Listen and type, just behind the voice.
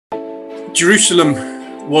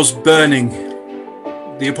Jerusalem was burning.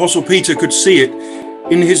 The Apostle Peter could see it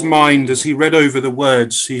in his mind as he read over the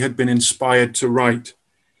words he had been inspired to write.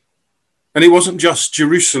 And it wasn't just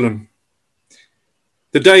Jerusalem.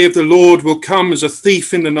 The day of the Lord will come as a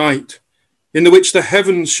thief in the night, in the which the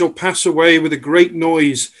heavens shall pass away with a great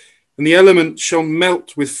noise, and the elements shall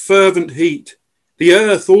melt with fervent heat. The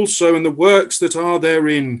earth also and the works that are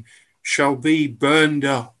therein shall be burned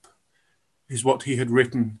up, is what he had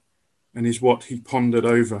written and is what he pondered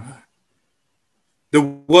over. The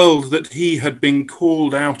world that he had been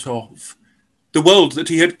called out of, the world that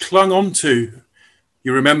he had clung on to.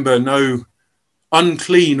 You remember, no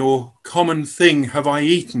unclean or common thing have I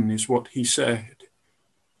eaten, is what he said.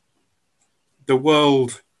 The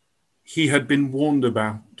world he had been warned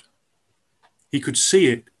about. He could see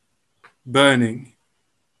it burning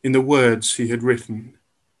in the words he had written.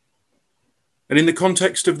 And in the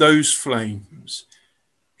context of those flames,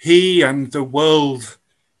 he and the world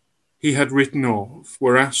he had written of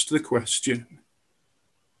were asked the question,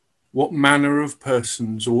 what manner of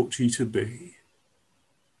persons ought ye to be?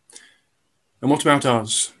 And what about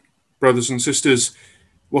us, brothers and sisters?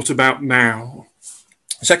 What about now?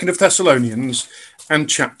 2 Thessalonians and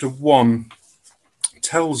chapter 1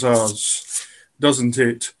 tells us, doesn't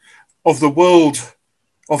it, of the world,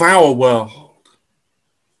 of our world.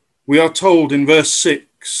 We are told in verse 6,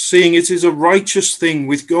 seeing it is a righteous thing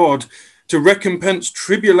with God to recompense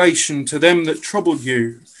tribulation to them that trouble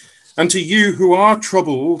you, and to you who are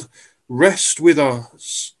troubled, rest with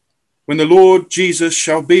us, when the Lord Jesus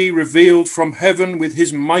shall be revealed from heaven with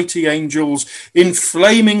his mighty angels in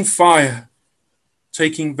flaming fire,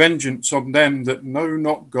 taking vengeance on them that know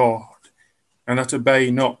not God, and that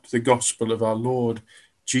obey not the gospel of our Lord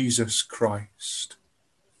Jesus Christ.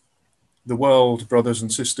 The world, brothers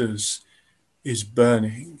and sisters, is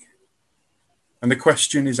burning. And the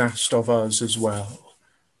question is asked of us as well.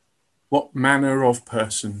 What manner of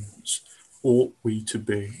persons ought we to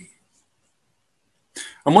be?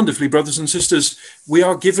 And wonderfully, brothers and sisters, we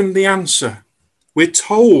are given the answer. We're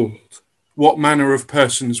told what manner of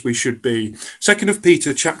persons we should be. 2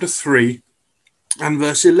 Peter chapter 3 and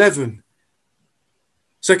verse 11.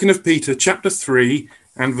 2 Peter chapter 3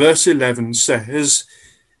 and verse 11 says,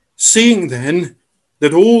 seeing then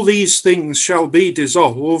that all these things shall be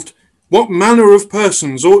dissolved, what manner of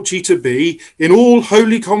persons ought ye to be in all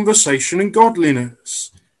holy conversation and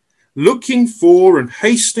godliness, looking for and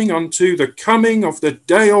hasting unto the coming of the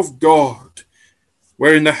day of God,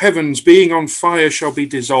 wherein the heavens being on fire shall be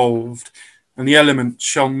dissolved, and the elements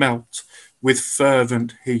shall melt with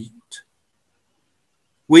fervent heat.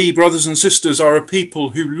 We, brothers and sisters, are a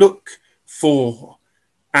people who look for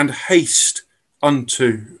and haste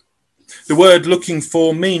unto. The word looking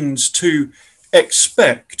for means to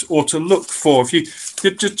expect or to look for. If you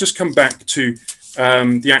could just come back to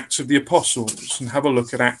the Acts of the Apostles and have a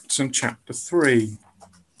look at Acts and chapter 3.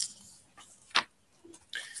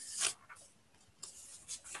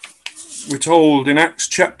 We're told in Acts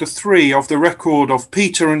chapter 3 of the record of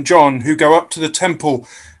Peter and John who go up to the temple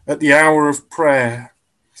at the hour of prayer.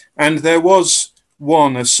 And there was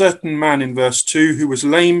one, a certain man in verse 2, who was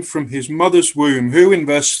lame from his mother's womb, who in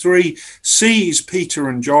verse 3 sees Peter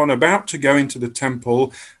and John about to go into the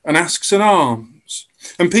temple and asks an alms.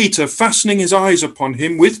 And Peter, fastening his eyes upon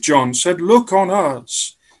him with John, said, look on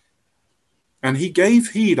us. And he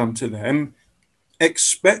gave heed unto them,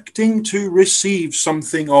 expecting to receive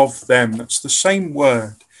something of them. That's the same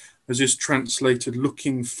word as is translated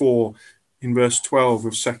looking for in verse 12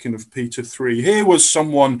 of 2 Peter 3. Here was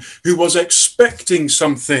someone who was expecting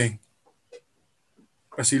something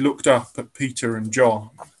as he looked up at Peter and John.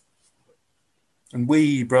 And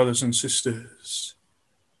we, brothers and sisters,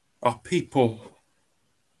 are people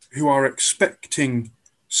who are expecting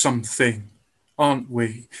something, aren't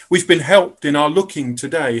we? We've been helped in our looking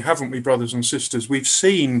today, haven't we, brothers and sisters? We've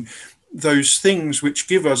seen those things which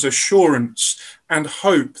give us assurance and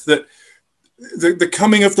hope that the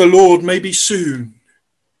coming of the Lord may be soon.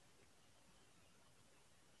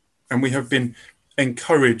 And we have been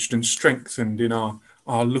encouraged and strengthened in our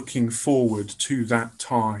looking forward to that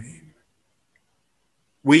time.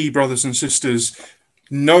 We, brothers and sisters,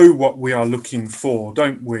 know what we are looking for,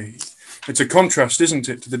 don't we? It's a contrast, isn't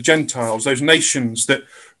it, to the Gentiles, those nations that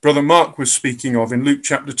Brother Mark was speaking of in Luke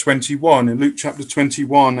chapter 21. In Luke chapter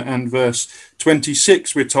 21 and verse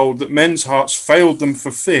 26, we're told that men's hearts failed them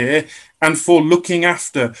for fear and for looking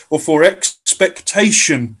after or for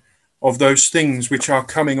expectation of those things which are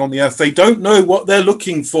coming on the earth. They don't know what they're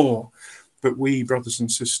looking for, but we, brothers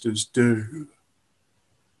and sisters, do.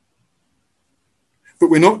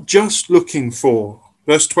 But we're not just looking for.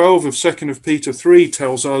 Verse 12 of 2 Peter 3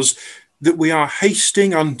 tells us that we are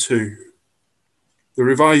hasting unto. The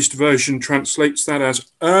Revised Version translates that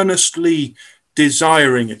as earnestly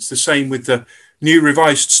desiring. It's the same with the New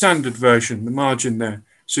Revised Standard Version. The margin there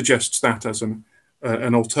suggests that as an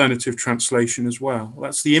alternative translation as well.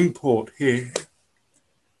 That's the import here.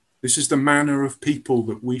 This is the manner of people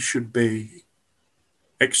that we should be,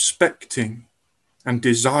 expecting and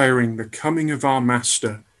desiring the coming of our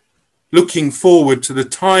Master, looking forward to the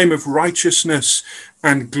time of righteousness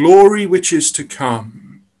and glory which is to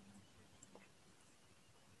come.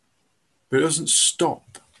 But it doesn't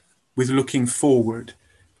stop with looking forward,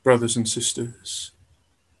 brothers and sisters.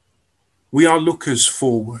 We are lookers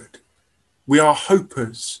forward. We are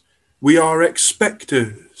hopers. We are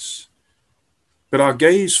expectors. But our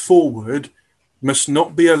gaze forward must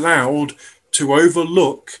not be allowed to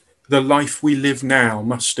overlook the life we live now,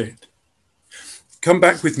 must it? Come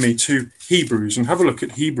back with me to Hebrews and have a look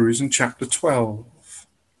at Hebrews in chapter 12.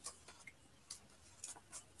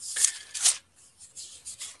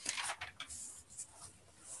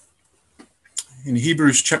 In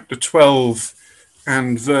Hebrews chapter 12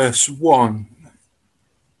 and verse 1.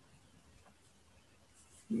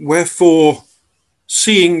 Wherefore,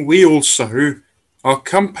 seeing we also are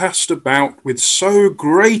compassed about with so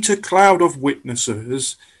great a cloud of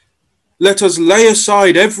witnesses, let us lay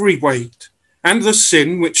aside every weight and the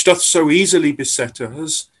sin which doth so easily beset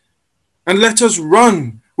us, and let us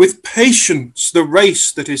run with patience the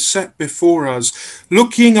race that is set before us,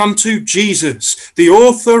 looking unto Jesus, the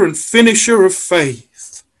author and finisher of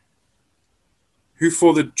faith, who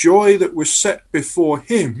for the joy that was set before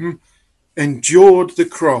him endured the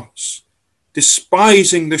cross,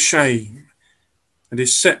 despising the shame, and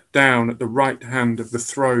is set down at the right hand of the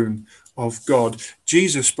throne of God.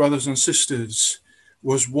 Jesus, brothers and sisters,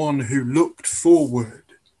 was one who looked forward,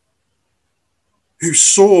 who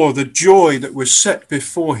saw the joy that was set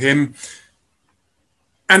before him,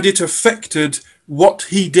 and it affected what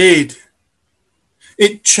he did.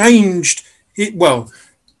 It changed it. Well,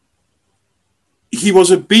 he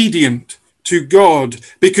was obedient to God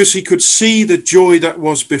because he could see the joy that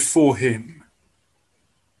was before him.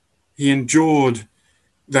 He endured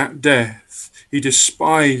that death. He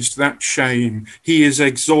despised that shame. He is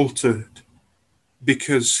exalted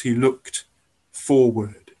because he looked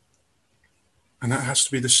forward. And that has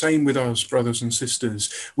to be the same with us, brothers and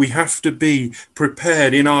sisters. We have to be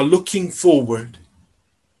prepared in our looking forward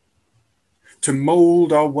to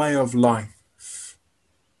mold our way of life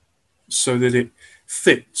so that it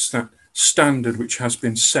fits that standard which has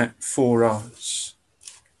been set for us.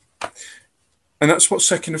 And that's what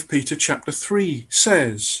 2 Peter chapter 3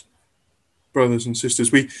 says, brothers and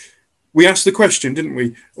sisters. We asked the question, didn't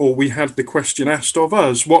we? Or we had the question asked of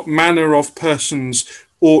us, what manner of persons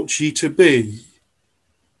ought ye to be?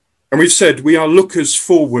 And we've said we are lookers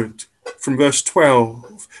forward from verse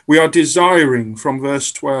 12. We are desiring from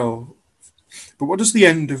verse 12. But what does the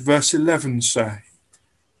end of verse 11 say?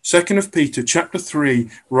 2 Peter chapter 3,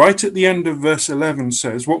 right at the end of verse 11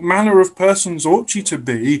 says, what manner of persons ought ye to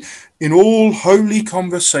be in all holy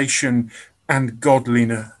conversation and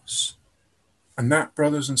godliness? And that,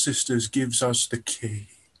 brothers and sisters, gives us the key.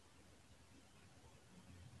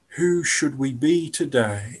 Who should we be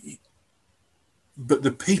today but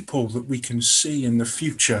the people that we can see in the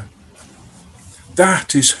future?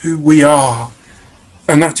 That is who we are.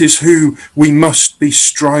 And that is who we must be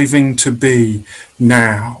striving to be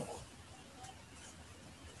now.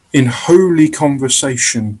 In holy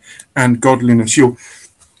conversation and godliness. You'll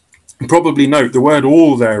probably note the word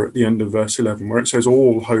all there at the end of verse 11, where it says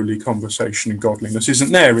all holy conversation and godliness,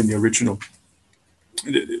 isn't there in the original.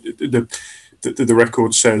 The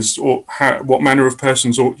record says, what manner of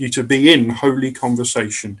persons ought ye to be in holy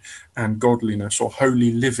conversation and godliness, or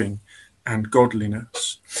holy living and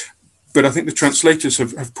godliness. But I think the translators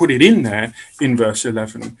have put it in there in verse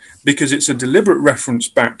 11 because it's a deliberate reference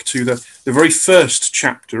back to the very first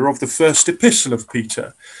chapter of the first epistle of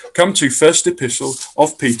Peter. Come to first epistle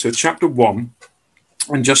of Peter, chapter 1,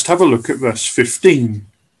 and just have a look at verse 15.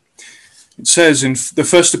 It says in the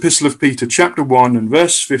first epistle of Peter, chapter 1 and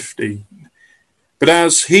verse 15, but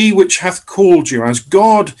as he which hath called you, as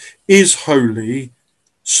God is holy,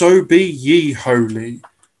 so be ye holy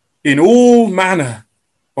in all manner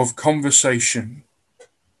of conversation,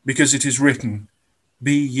 because it is written,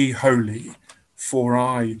 be ye holy, for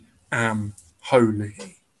I am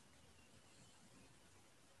holy.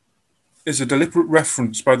 There's a deliberate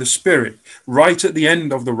reference by the Spirit right at the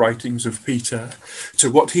end of the writings of Peter to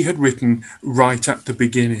what he had written right at the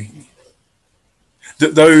beginning.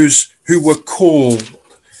 That those who were called,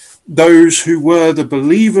 those who were the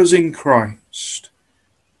believers in Christ,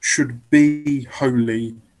 should be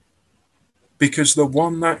holy because the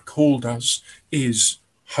one that called us is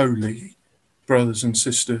holy, brothers and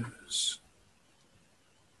sisters.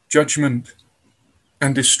 Judgment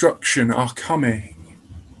and destruction are coming.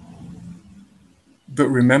 But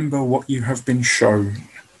remember what you have been shown.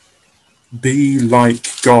 Be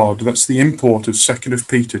like God. That's the import of 2 of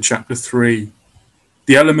Peter chapter 3.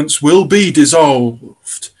 The elements will be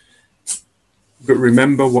dissolved. But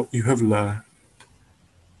remember what you have learned.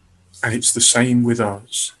 And it's the same with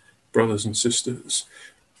us, brothers and sisters.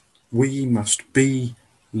 We must be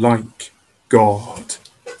like God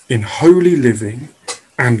in holy living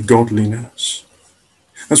and godliness.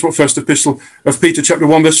 That's what first epistle of Peter chapter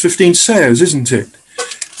 1 verse 15 says, isn't it?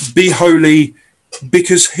 Be holy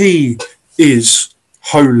because he is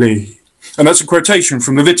holy. And that's a quotation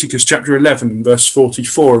from Leviticus chapter 11 verse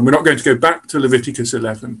 44. And we're not going to go back to Leviticus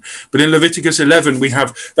 11. But in Leviticus 11 we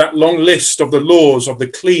have that long list of the laws of the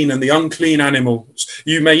clean and the unclean animals.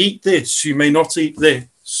 You may eat this, you may not eat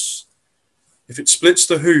this. If it splits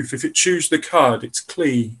the hoof, if it chews the cud, it's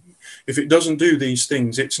clean. If it doesn't do these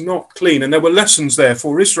things, it's not clean. And there were lessons there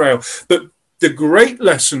for Israel. But the great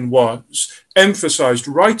lesson was emphasized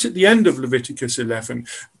right at the end of Leviticus 11.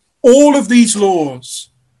 All of these laws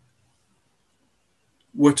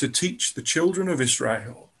were to teach the children of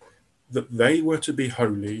Israel that they were to be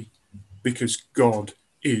holy because God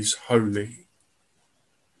is holy.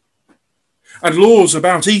 And laws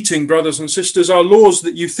about eating, brothers and sisters, are laws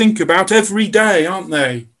that you think about every day, aren't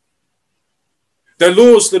they? They're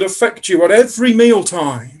laws that affect you at every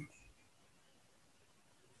mealtime.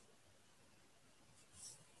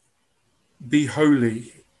 Be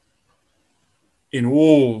holy in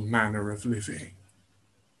all manner of living.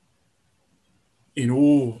 In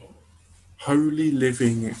all holy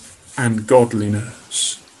living and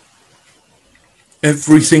godliness.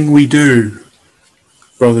 Everything we do,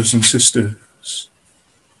 brothers and sisters,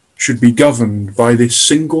 should be governed by this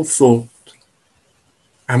single thought.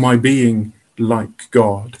 Am I being like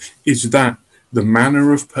God? Is that the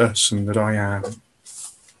manner of person that I am?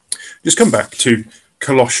 Just come back to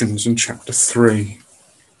Colossians in chapter 3.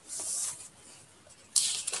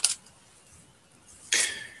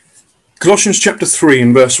 Colossians chapter 3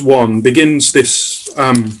 and verse 1 begins this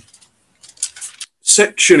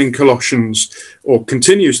section in Colossians, or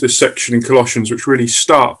continues this section in Colossians, which really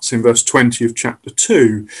starts in verse 20 of chapter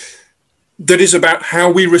 2, that is about how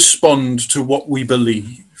we respond to what we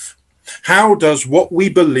believe. How does what we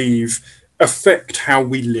believe affect how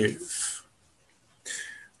we live?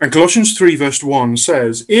 And Colossians 3 verse 1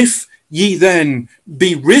 says, if ye then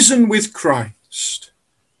be risen with Christ,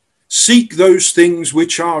 seek those things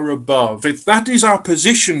which are above. If that is our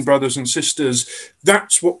position, brothers and sisters,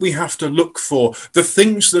 that's what we have to look for. The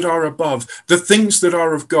things that are above, the things that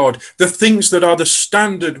are of God, the things that are the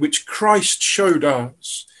standard which Christ showed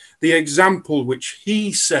us, the example which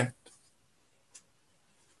he set.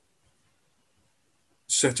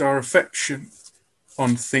 Set our affection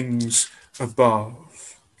on things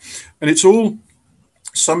above. And it's all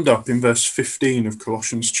summed up in verse 15 of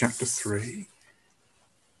Colossians chapter 3.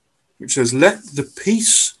 Which says, let the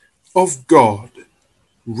peace of God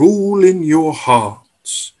rule in your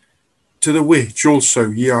hearts, to the which also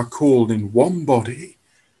ye are called in one body,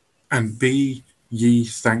 and be ye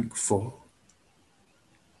thankful.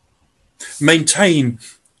 Maintain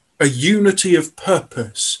a unity of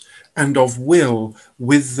purpose and of will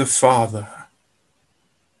with the Father.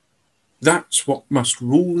 That's what must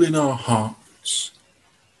rule in our hearts.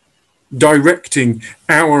 Directing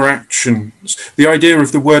our actions. The idea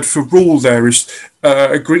of the word for rule there is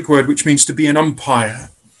a Greek word which means to be an umpire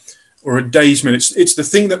or a daysman. It's the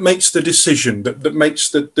thing that makes the decision, that makes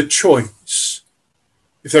the choice.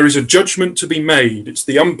 If there is a judgment to be made, it's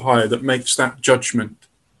the umpire that makes that judgment.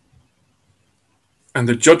 And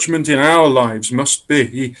the judgment in our lives must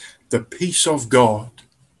be the peace of God.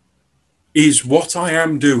 Is what I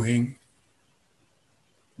am doing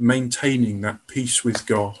maintaining that peace with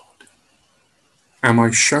God? Am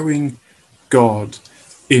I showing God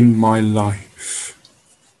in my life?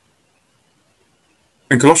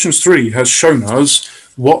 And Colossians 3 has shown us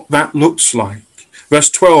what that looks like.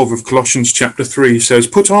 Verse 12 of Colossians chapter 3 says,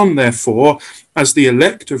 put on, therefore, as the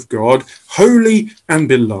elect of God, holy and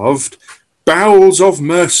beloved, bowels of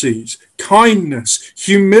mercies, kindness,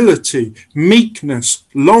 humility, meekness,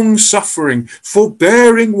 long-suffering,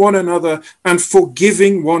 forbearing one another, and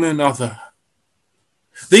forgiving one another.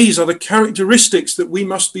 These are the characteristics that we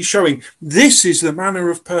must be showing. This is the manner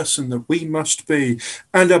of person that we must be.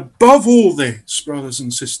 And above all this, brothers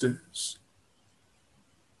and sisters,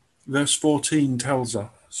 verse 14 tells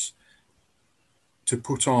us to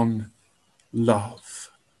put on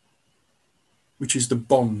love. which is the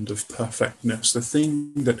bond of perfectness, the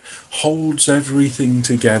thing that holds everything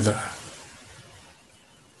together.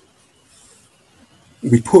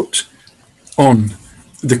 We put on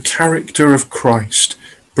the character of Christ,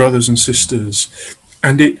 brothers and sisters,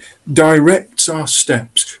 and it directs our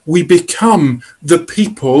steps. We become the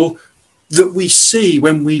people that we see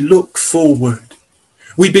when we look forward.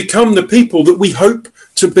 We become the people that we hope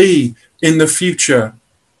to be in the future.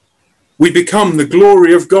 We become the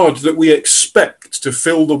glory of God that we expect to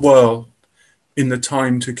fill the world in the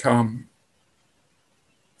time to come.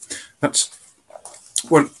 That's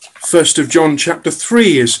what 1 John chapter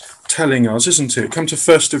 3 is telling us, isn't it? Come to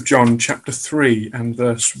 1 John chapter 3 and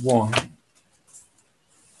verse 1.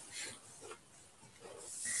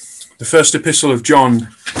 The first epistle of John,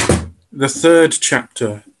 the 3rd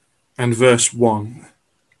chapter and verse 1.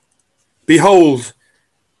 Behold,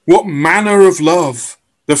 what manner of love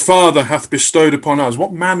the Father hath bestowed upon us.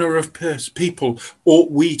 What manner of people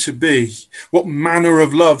ought we to be? What manner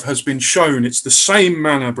of love has been shown? It's the same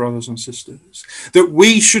manner, brothers and sisters, that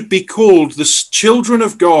we should be called the children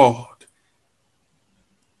of God.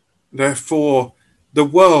 Therefore, the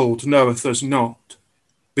world knoweth us not,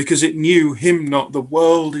 because it knew him not. The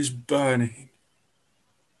world is burning.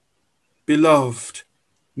 Beloved,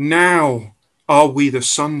 now are we the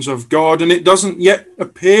sons of God, and it doesn't yet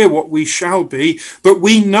appear what we shall be, but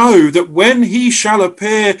we know that when he shall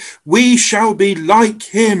appear, we shall be like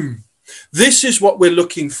him. This is what we're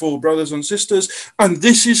looking for, brothers and sisters, and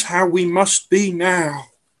this is how we must be now.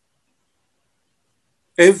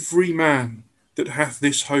 Every man that hath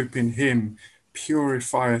this hope in him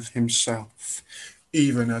purifieth himself,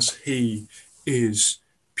 even as he is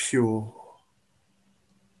pure.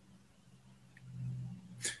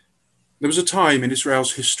 There was a time in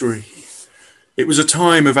Israel's history. It was a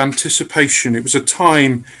time of anticipation. It was a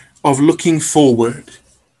time of looking forward.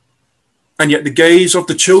 And yet the gaze of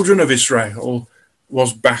the children of Israel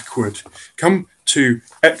was backward. Come to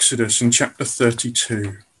Exodus in chapter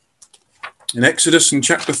 32. In Exodus in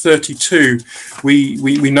chapter 32, we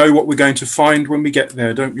know what we're going to find when we get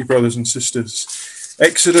there, don't we, brothers and sisters?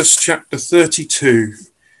 Exodus chapter 32,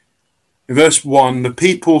 verse 1, the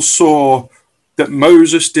people saw that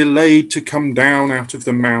Moses delayed to come down out of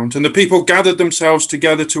the mount. And the people gathered themselves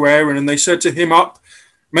together to Aaron, and they said to him, Up,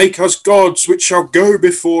 make us gods which shall go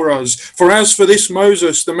before us. For as for this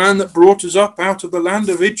Moses, the man that brought us up out of the land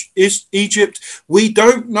of Egypt, we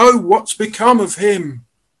don't know what's become of him.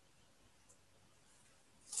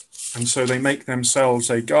 And so they make themselves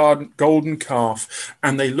a golden calf,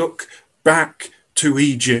 and they look back to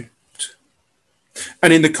Egypt.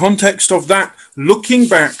 And in the context of that, looking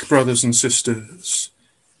back, brothers and sisters,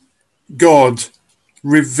 God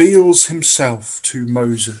reveals himself to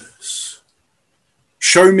Moses.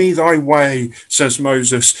 Show me thy way, says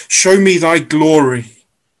Moses. Show me thy glory.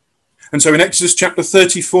 And so in Exodus chapter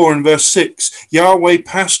 34 and verse 6, Yahweh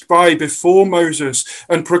passed by before Moses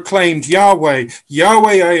and proclaimed, Yahweh,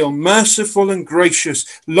 Yahweh El, merciful and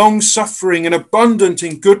gracious, long-suffering and abundant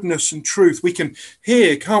in goodness and truth. We can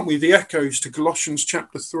hear, can't we, the echoes to Colossians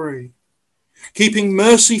chapter 3. Keeping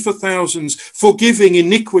mercy for thousands, forgiving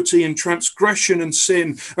iniquity and transgression and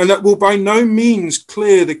sin, and that will by no means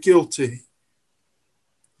clear the guilty,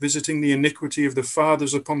 visiting the iniquity of the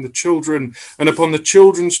fathers upon the children, and upon the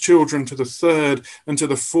children's children to the 3rd and to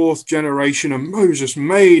the 4th generation. And Moses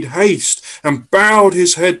made haste and bowed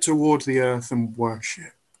his head toward the earth and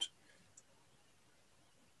worshipped.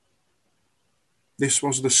 This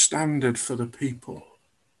was the standard for the people.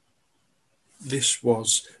 This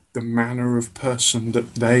was the manner of person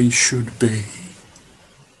that they should be.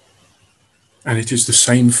 And it is the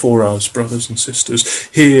same for us, brothers and sisters.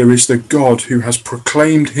 Here is the God who has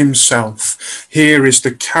proclaimed himself. Here is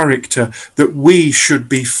the character that we should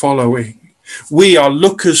be following. We are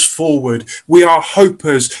lookers forward. We are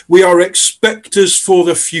hopers. We are expectors for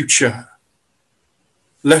the future.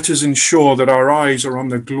 Let us ensure that our eyes are on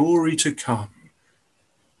the glory to come,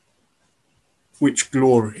 which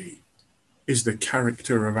glory is the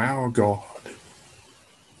character of our God.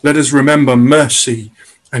 Let us remember mercy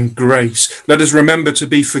and grace. Let us remember to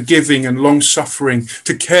be forgiving and long-suffering,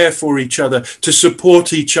 to care for each other, to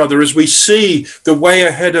support each other as we see the way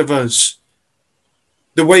ahead of us.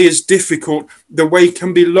 The way is difficult, the way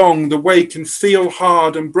can be long, the way can feel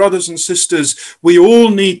hard, and brothers and sisters, we all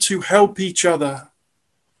need to help each other,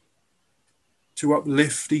 to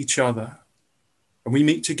uplift each other. And we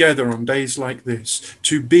meet together on days like this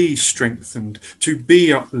to be strengthened, to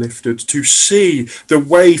be uplifted, to see the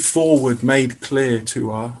way forward made clear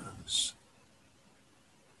to us.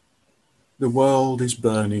 The world is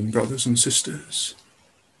burning, brothers and sisters.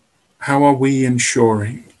 How are we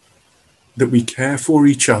ensuring that we care for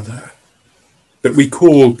each other, that we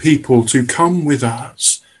call people to come with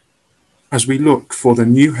us as we look for the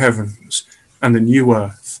new heavens and the new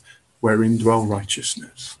earth wherein dwell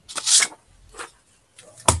righteousness.